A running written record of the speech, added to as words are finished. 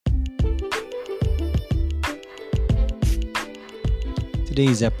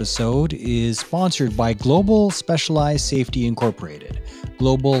Today's episode is sponsored by Global Specialized Safety Incorporated,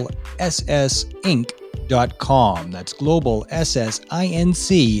 globalssinc.com. That's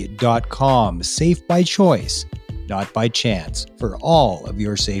globalssinc.com. Safe by choice, not by chance, for all of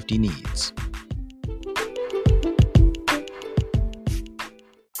your safety needs.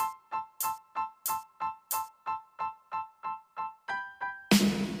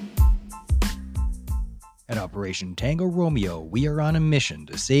 At Operation Tango Romeo, we are on a mission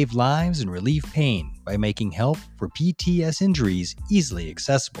to save lives and relieve pain by making help for PTS injuries easily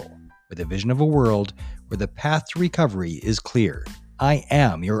accessible, with a vision of a world where the path to recovery is clear. I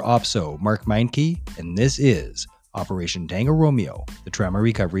am your OPSO, Mark Meinke, and this is Operation Tango Romeo, the Trauma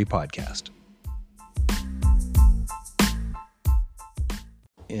Recovery Podcast.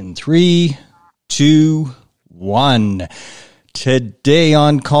 In 3, 2, 1... Today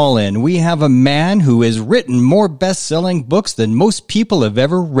on Call-In, we have a man who has written more best-selling books than most people have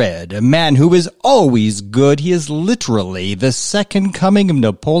ever read. A man who is always good. He is literally the second coming of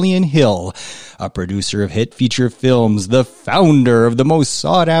Napoleon Hill, a producer of hit feature films, the founder of the most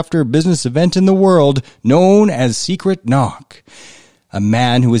sought-after business event in the world, known as Secret Knock. A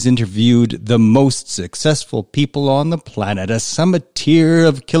man who has interviewed the most successful people on the planet, a summiteer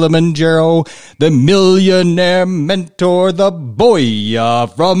of Kilimanjaro, the millionaire mentor, the boy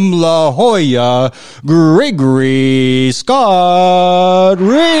from La Jolla, Gregory Scott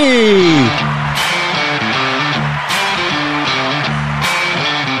Reed.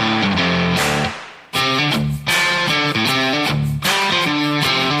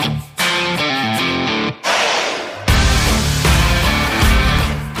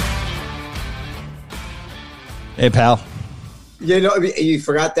 Hey, pal. You know, you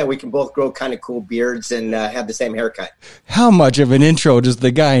forgot that we can both grow kind of cool beards and have the same haircut. How much of an intro does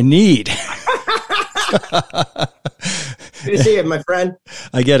the guy need? Good to see you, my friend.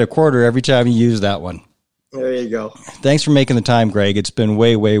 I get a quarter every time you use that one. There you go. Thanks for making the time, Greg. It's been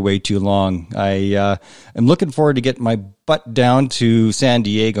way too long. I am looking forward to getting my butt down to San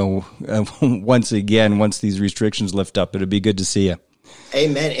Diego once again, once these restrictions lift up. It'll be good to see you.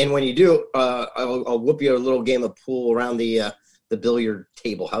 Amen. And when you do, I'll whoop you a little game of pool around the billiard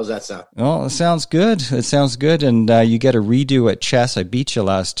table. How's that sound? Oh, it sounds good. It sounds good. And you get a redo at chess. I beat you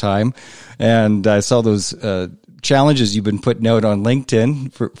last time. And I saw those challenges you've been putting out on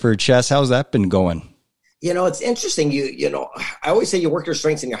LinkedIn for chess. How's that been going? You know, it's interesting. You know, I always say you work your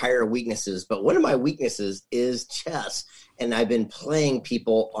strengths and you hire your weaknesses. But one of my weaknesses is chess. And I've been playing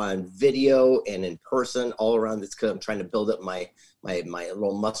people on video and in person all around this because I'm trying to build up my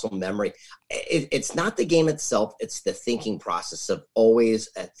little muscle memory. It's not the game itself. It's the thinking process of always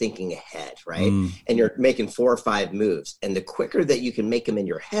thinking ahead, right? And you're making 4 or 5 moves. And the quicker that you can make them in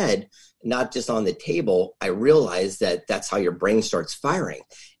your head, not just on the table, I realize that that's how your brain starts firing.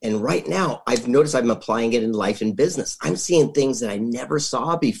 And right now, I've noticed I'm applying it in life and business. I'm seeing things that I never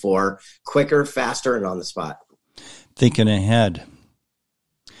saw before, quicker, faster, and on the spot. Thinking ahead.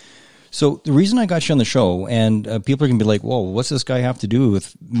 So the reason I got you on the show, and people are going to be like, whoa, what's this guy have to do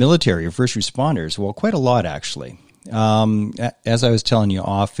with military or first responders? Well, quite a lot, actually. As I was telling you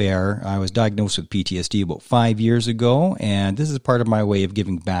off air, I was diagnosed with PTSD about 5 years ago, and this is part of my way of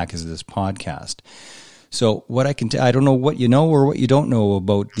giving back as this podcast. So what I can I don't know what you know or what you don't know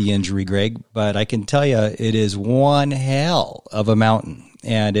about the injury, Greg, but I can tell you it is one hell of a mountain.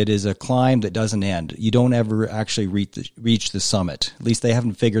 And it is a climb that doesn't end. You don't ever actually reach the summit. At least they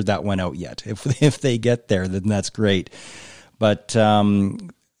haven't figured that one out yet. If they get there, then that's great. But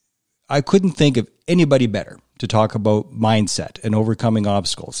I couldn't think of anybody better to talk about mindset and overcoming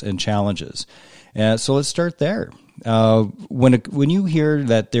obstacles and challenges. So let's start there. When you hear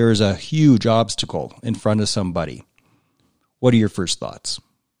that there is a huge obstacle in front of somebody, what are your first thoughts?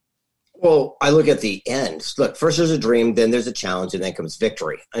 Well, I look at the end. Look, first there's a dream, then there's a challenge, and then comes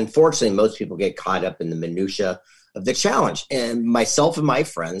victory. Unfortunately, most people get caught up in the minutia of the challenge. And myself and my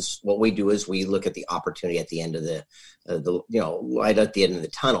friends, what we do is we look at the opportunity at the end of the light at the end of the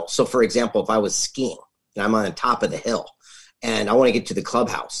tunnel. So, for example, if I was skiing and I'm on the top of the hill and I want to get to the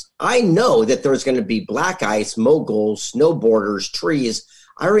clubhouse, I know that there's going to be black ice, moguls, snowboarders, trees.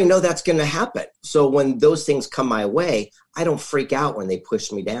 I already know that's going to happen. So when those things come my way, I don't freak out when they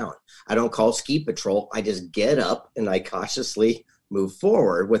push me down. I don't call ski patrol. I just get up and I cautiously move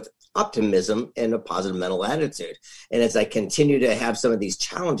forward with optimism and a positive mental attitude. And as I continue to have some of these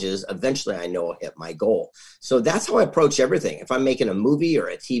challenges, eventually I know I'll hit my goal. So that's how I approach everything. If I'm making a movie or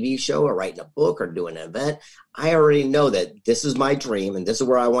a TV show or writing a book or doing an event, I already know that this is my dream and this is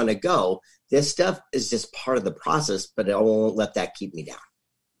where I want to go. This stuff is just part of the process, but I won't let that keep me down.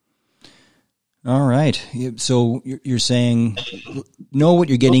 All right. So you're saying know what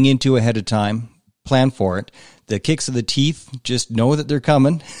you're getting into ahead of time, plan for it. The kicks of the teeth, just know that they're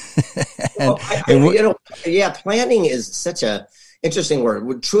coming. Planning is such a interesting word.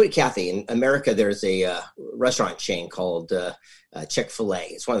 With Truett Cathy in America, there's a restaurant chain called Chick-fil-A.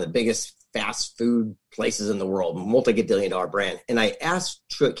 It's one of the biggest fast food places in the world, multi-billion-dollar brand. And I asked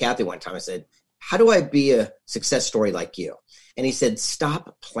Truett Cathy one time, I said, how do I be a success story like you? And he said,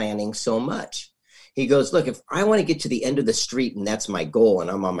 stop planning so much. He goes, look, if I want to get to the end of the street and that's my goal and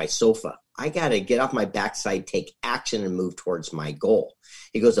I'm on my sofa, I got to get off my backside, take action and move towards my goal.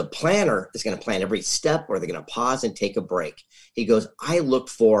 He goes, a planner is going to plan every step or they're going to pause and take a break. He goes, I look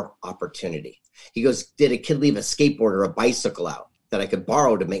for opportunity. He goes, did a kid leave a skateboard or a bicycle out that I could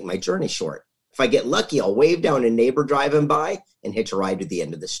borrow to make my journey short? If I get lucky, I'll wave down a neighbor driving by and hitch a ride to the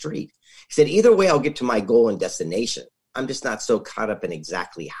end of the street. He said, either way, I'll get to my goal and destination. I'm just not so caught up in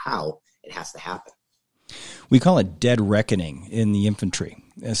exactly how it has to happen. We call it dead reckoning in the infantry.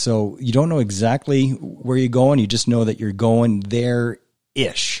 So you don't know exactly where you're going. You just know that you're going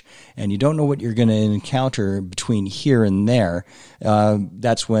there-ish. And you don't know what you're going to encounter between here and there.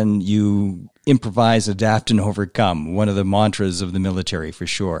 That's when you improvise, adapt, and overcome. One of the mantras of the military for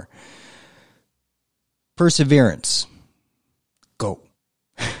sure. Perseverance. Go.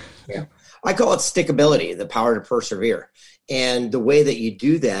 Yeah. I call it stickability, the power to persevere. And the way that you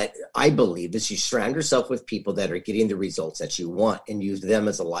do that, I believe, is you surround yourself with people that are getting the results that you want and use them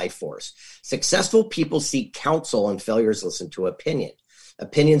as a life force. Successful people seek counsel and failures listen to opinion.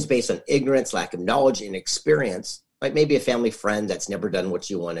 Opinions based on ignorance, lack of knowledge, and experience, like maybe a family friend that's never done what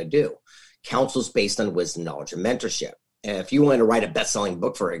you want to do. Counsel's based on wisdom, knowledge, and mentorship. And if you want to write a best-selling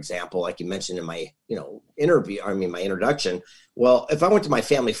book, for example, like you mentioned in my my introduction, well, if I went to my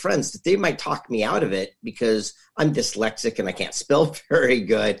family friends, they might talk me out of it because I'm dyslexic and I can't spell very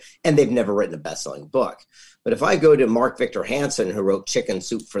good, and they've never written a best-selling book. But if I go to Mark Victor Hansen, who wrote Chicken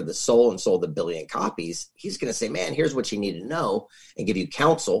Soup for the Soul and sold 1 billion copies, he's going to say, man, here's what you need to know and give you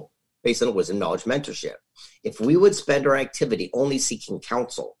counsel based on wisdom, knowledge, mentorship. If we would spend our activity only seeking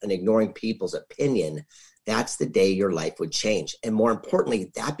counsel and ignoring people's opinion, that's the day your life would change. And more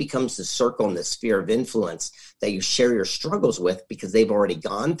importantly, that becomes the circle and the sphere of influence that you share your struggles with because they've already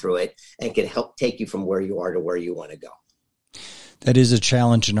gone through it and can help take you from where you are to where you want to go. That is a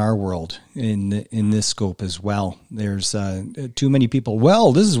challenge in our world in this scope as well. There's too many people.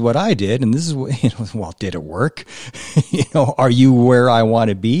 Well, this is what I did, and this is what. Well, did it work? Are you where I want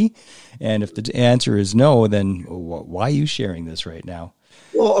to be? And if the answer is no, then why are you sharing this right now?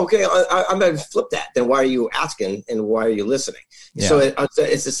 Well, okay, I'm going to flip that. Then why are you asking and why are you listening? Yeah. So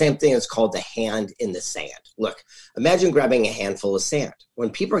it's the same thing. It's called the hand in the sand. Look, imagine grabbing a handful of sand. When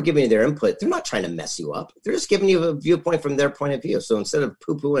people are giving you their input, they're not trying to mess you up. They're just giving you a viewpoint from their point of view. So instead of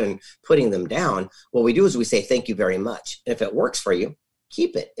poo-pooing and putting them down, what we do is we say, thank you very much. And if it works for you,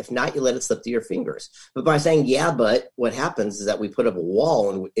 keep it. If not, you let it slip through your fingers. But by saying, yeah, but what happens is that we put up a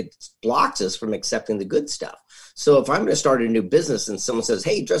wall and it blocks us from accepting the good stuff. So if I'm going to start a new business and someone says,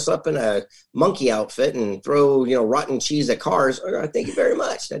 hey, dress up in a monkey outfit and throw, rotten cheese at cars, thank you very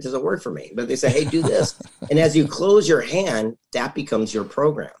much. That doesn't work for me. But they say, hey, do this. And as you close your hand, that becomes your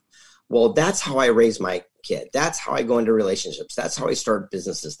program. Well, that's how I raise my kid. That's how I go into relationships. That's how I start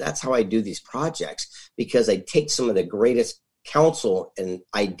businesses. That's how I do these projects, because I take some of the greatest counsel and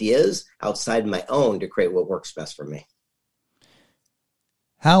ideas outside my own to create what works best for me.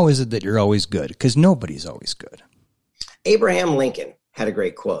 How is it that you're always good? Because nobody's always good. Abraham Lincoln had a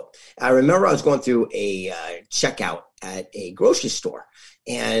great quote. I remember I was going through a checkout at a grocery store,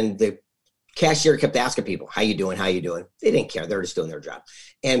 and the cashier kept asking people, how you doing? How you doing? They didn't care. They were just doing their job.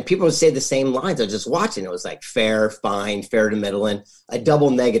 And people would say the same lines. I was just watching. It was like fair, fine, fair to middle, and a double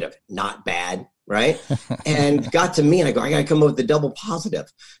negative, not bad. Right. And got to me and I go, I got to come up with the double positive.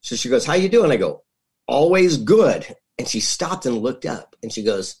 So she goes, how you doing? I go, always good. And she stopped and looked up and she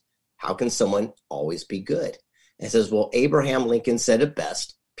goes, how can someone always be good? And says, well, Abraham Lincoln said it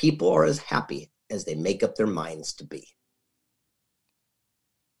best. People are as happy as they make up their minds to be.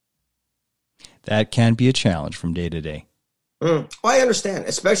 That can be a challenge from day to day. Well, I understand,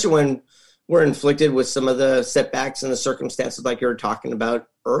 especially when we're inflicted with some of the setbacks and the circumstances like you were talking about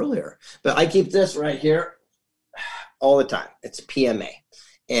earlier. But I keep this right here all the time. It's PMA.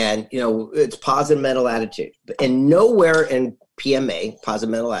 And, it's positive mental attitude. And nowhere in PMA,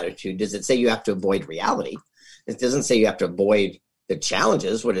 positive mental attitude, does it say you have to avoid reality. It doesn't say you have to avoid the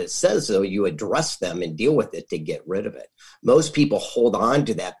challenges. What it says, though, you address them and deal with it to get rid of it. Most people hold on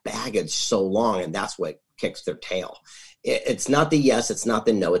to that baggage so long, and that's what kicks their tail. It's not the yes, it's not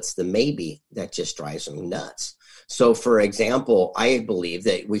the no, it's the maybe that just drives them nuts. So, for example, I believe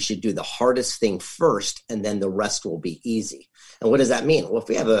that we should do the hardest thing first, and then the rest will be easy. And what does that mean? Well, if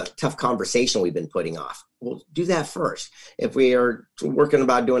we have a tough conversation we've been putting off, we'll do that first. If we are working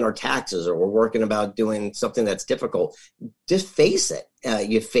about doing our taxes, or we're working about doing something that's difficult, just face it.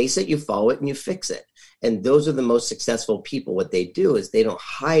 You face it, you follow it, and you fix it. And those are the most successful people. What they do is they don't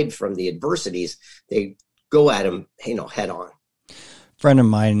hide from the adversities. They go at them, head on. Friend of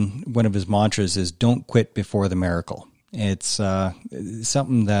mine, one of his mantras is "Don't quit before the miracle." It's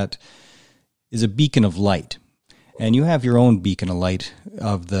something that is a beacon of light, and you have your own beacon of light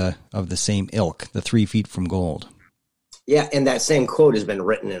of the same ilk, the 3 feet from gold. Yeah, and that same quote has been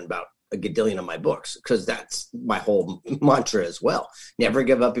written in about a gadillion of my books, because that's my whole mantra as well. Never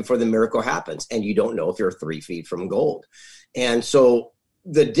give up before the miracle happens, and you don't know if you're 3 feet from gold. And so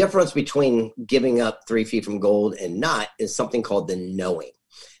the difference between giving up 3 feet from gold and not is something called the knowing.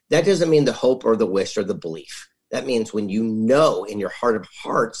 That doesn't mean the hope or the wish or the belief. That means when you know in your heart of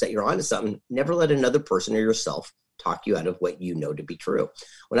hearts that you're onto something, never let another person or yourself talk you out of what you know to be true.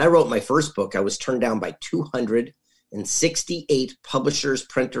 When I wrote my first book, I was turned down by 268 publishers,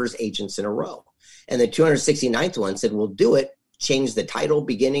 printers, agents in a row. And the 269th one said, "We'll do it. Change the title,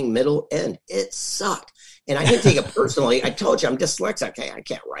 beginning, middle, end." It sucked. And I didn't take it personally. I told you I'm dyslexic. I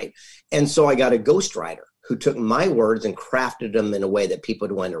can't write. And so I got a ghostwriter who took my words and crafted them in a way that people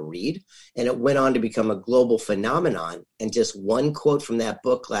would want to read. And it went on to become a global phenomenon. And just one quote from that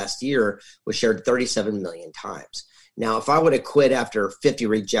book last year was shared 37 million times. Now, if I would have quit after 50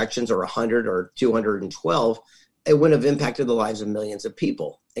 rejections or 100 or 212, it wouldn't have impacted the lives of millions of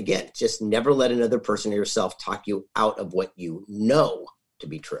people. Again, just never let another person or yourself talk you out of what you know to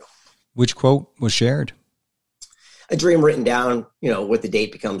be true. Which quote was shared? A dream written down, with the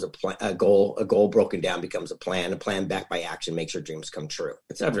date becomes a goal broken down becomes a plan backed by action makes your dreams come true.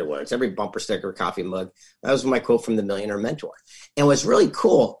 It's everywhere. It's every bumper sticker, coffee mug. That was my quote from the Millionaire Mentor. And what's really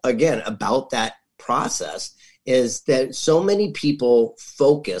cool, again, about that process is that so many people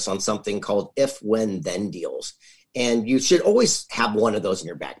focus on something called if, when, then deals. And you should always have one of those in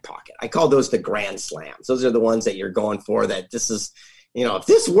your back pocket. I call those the grand slams. Those are the ones that you're going for, that this is, if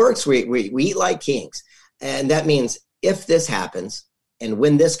this works, we eat like kings. And that means if this happens and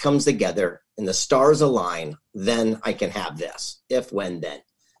when this comes together and the stars align, then I can have this. If, when, then.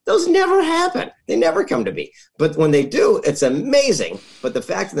 Those never happen. They never come to be. But when they do, it's amazing. But the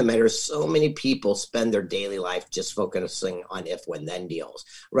fact of the matter is so many people spend their daily life just focusing on if, when, then deals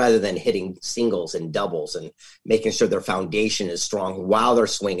rather than hitting singles and doubles and making sure their foundation is strong while they're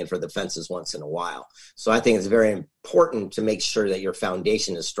swinging for the fences once in a while. So I think it's very important to make sure that your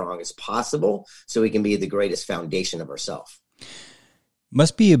foundation is strong as possible so we can be the greatest foundation of ourselves.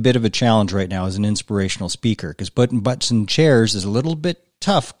 Must be a bit of a challenge right now as an inspirational speaker, because putting butts in chairs is a little bit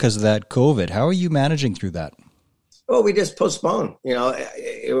tough because of that COVID. How are you managing through that? Well, we just postponed.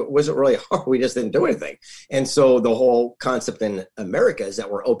 It wasn't really hard. We just didn't do anything. And so the whole concept in America is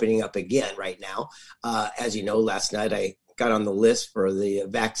that we're opening up again right now. As you know, last night I got on the list for the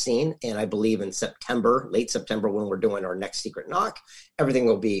vaccine. And I believe in September, late September, when we're doing our next Secret Knock, everything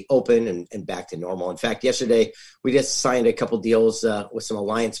will be open and back to normal. In fact, yesterday, we just signed a couple deals with some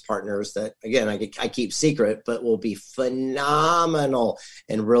alliance partners that, again, I keep secret, but will be phenomenal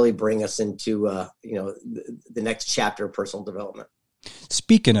and really bring us into, the next chapter of personal development.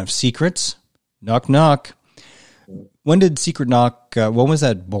 Speaking of secrets, knock, knock. When did Secret Knock, when was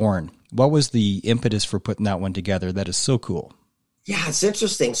that born? What was the impetus for putting that one together? That is so cool. Yeah, it's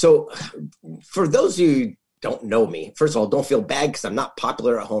interesting. So for those of you who don't know me, first of all, don't feel bad because I'm not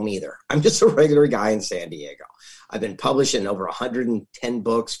popular at home either. I'm just a regular guy in San Diego. I've been published in over 110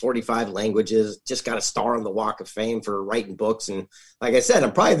 books, 45 languages, just got a star on the Walk of Fame for writing books. And like I said,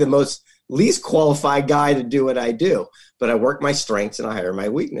 I'm probably the least qualified guy to do what I do, but I work my strengths and I hire my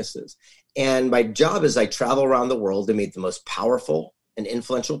weaknesses. And my job is I travel around the world to meet the most powerful and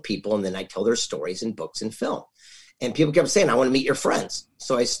influential people, and then I tell their stories in books and film. And people kept saying, I want to meet your friends.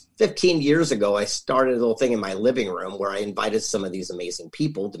 So 15 years ago, I started a little thing in my living room where I invited some of these amazing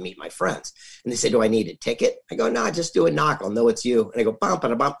people to meet my friends. And they said, do I need a ticket? I go, no, just do a knock. I'll know it's you. And I go, bump,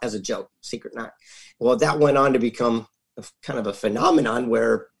 and a bump, as a joke, Secret Knock. Well, that went on to become kind of a phenomenon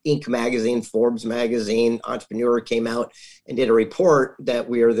where Inc. magazine, Forbes magazine, Entrepreneur came out and did a report that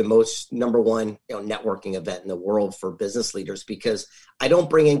we are the most #1 networking event in the world for business leaders, because I don't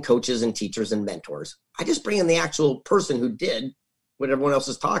bring in coaches and teachers and mentors. I just bring in the actual person who did what everyone else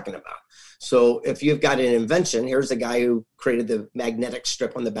is talking about. So if you've got an invention, here's a guy who created the magnetic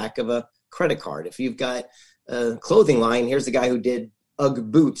strip on the back of a credit card. If you've got a clothing line, here's the guy who did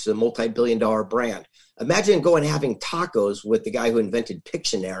UGG boots, a multi-billion-dollar brand. Imagine going and having tacos with the guy who invented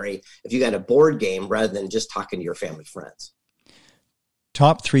Pictionary if you got a board game rather than just talking to your family friends.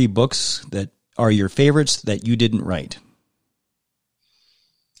 Top 3 books that are your favorites that you didn't write.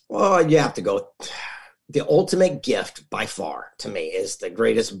 Well, you have to go. The Ultimate Gift, by far, to me, is the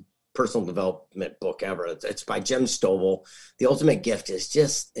greatest personal development book ever. It's by Jim Stovall. The Ultimate Gift is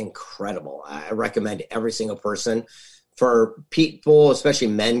just incredible. I recommend every single person. For people, especially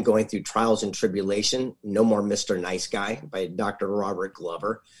men going through trials and tribulation, No More Mr. Nice Guy by Dr. Robert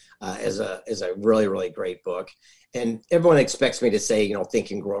Glover is a really, really great book. And everyone expects me to say,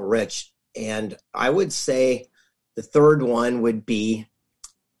 Think and Grow Rich. And I would say the third one would be,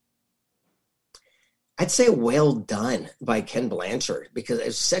 I'd say Well Done by Ken Blanchard, because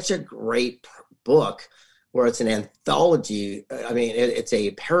it's such a great book where it's an anthology. I mean, it's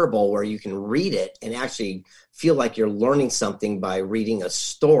a parable where you can read it and actually feel like you're learning something by reading a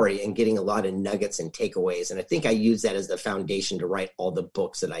story and getting a lot of nuggets and takeaways. And I think I use that as the foundation to write all the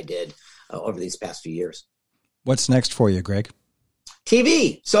books that I did over these past few years. What's next for you, Greg?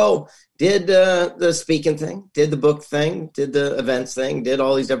 TV. So did the speaking thing, did the book thing, did the events thing, did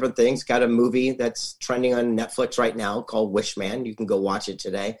all these different things. Got a movie that's trending on Netflix right now called Wishman. You can go watch it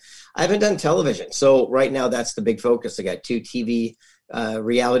today. I haven't done television. So right now that's the big focus. I got 2 TV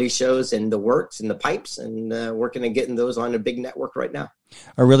reality shows in the works, in the pipes, and working on getting those on a big network right now.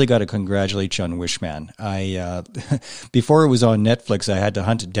 I really got to congratulate you on Wishman. I before it was on Netflix, I had to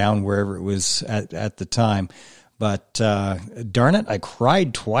hunt it down wherever it was at the time. But darn it, I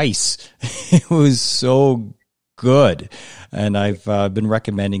cried twice. It was so good. And I've been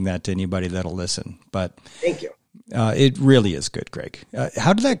recommending that to anybody that'll listen. But thank you. It really is good, Greg.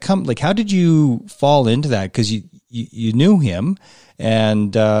 How did that come? Like, how did you fall into that? Because you knew him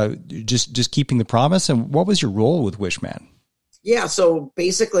and just keeping the promise. And what was your role with Wishman? Yeah, so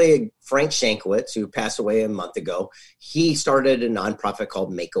basically Frank Shankowitz, who passed away a month ago, he started a nonprofit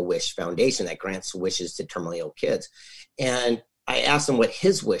called Make-A-Wish Foundation that grants wishes to terminally ill kids. And I asked him what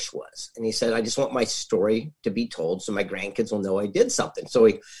his wish was. And he said, I just want my story to be told so my grandkids will know I did something. So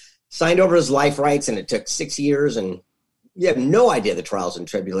he signed over his life rights, and it took 6 years. And you have no idea the trials and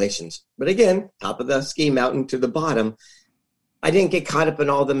tribulations. But again, top of the ski mountain to the bottom, I didn't get caught up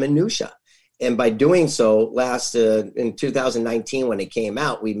in all the minutia. And by doing so, in 2019, when it came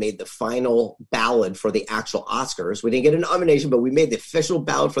out, we made the final ballot for the actual Oscars. We didn't get a nomination, but we made the official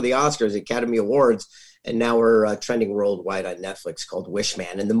ballot for the Oscars, Academy Awards. And now we're trending worldwide on Netflix called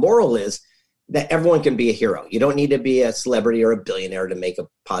Wishman. And the moral is that everyone can be a hero. You don't need to be a celebrity or a billionaire to make a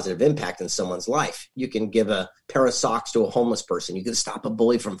positive impact in someone's life. You can give a pair of socks to a homeless person. You can stop a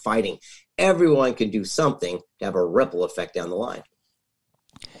bully from fighting. Everyone can do something to have a ripple effect down the line.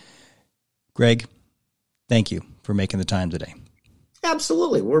 Greg, thank you for making the time today.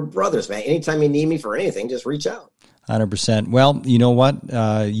 Absolutely. We're brothers, man. Anytime you need me for anything, just reach out. 100%. Well, you know what?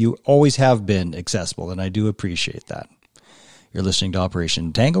 You always have been accessible, and I do appreciate that. You're listening to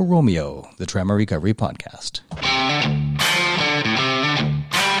Operation Tango Romeo, the Trauma Recovery Podcast.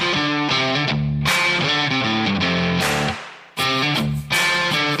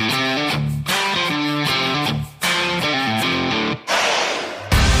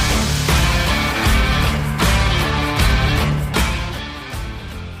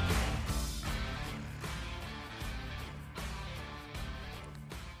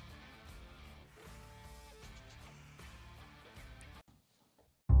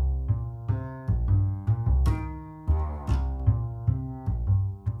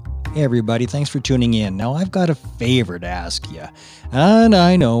 Hey everybody, thanks for tuning in. Now I've got a favor to ask you. And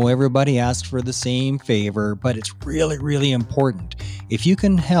I know everybody asks for the same favor, but it's really, really important. If you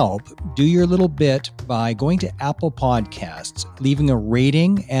can help, do your little bit by going to Apple Podcasts, leaving a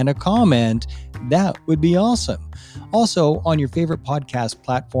rating and a comment. That would be awesome. Also, on your favorite podcast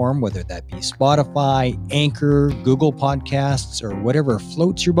platform, whether that be Spotify, Anchor, Google Podcasts, or whatever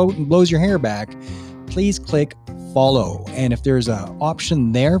floats your boat and blows your hair back, please click follow. And if there's an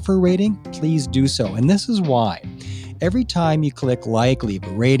option there for rating, please do so. And this is why. Every time you click like, leave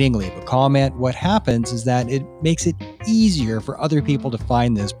a rating, leave a comment, what happens is that it makes it easier for other people to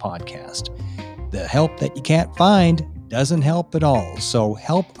find this podcast. The help that you can't find doesn't help at all. So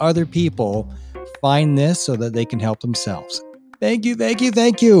help other people find this so that they can help themselves. Thank you, thank you,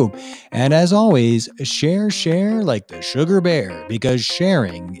 thank you. And as always, share like the sugar bear, because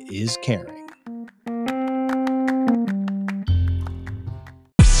sharing is caring.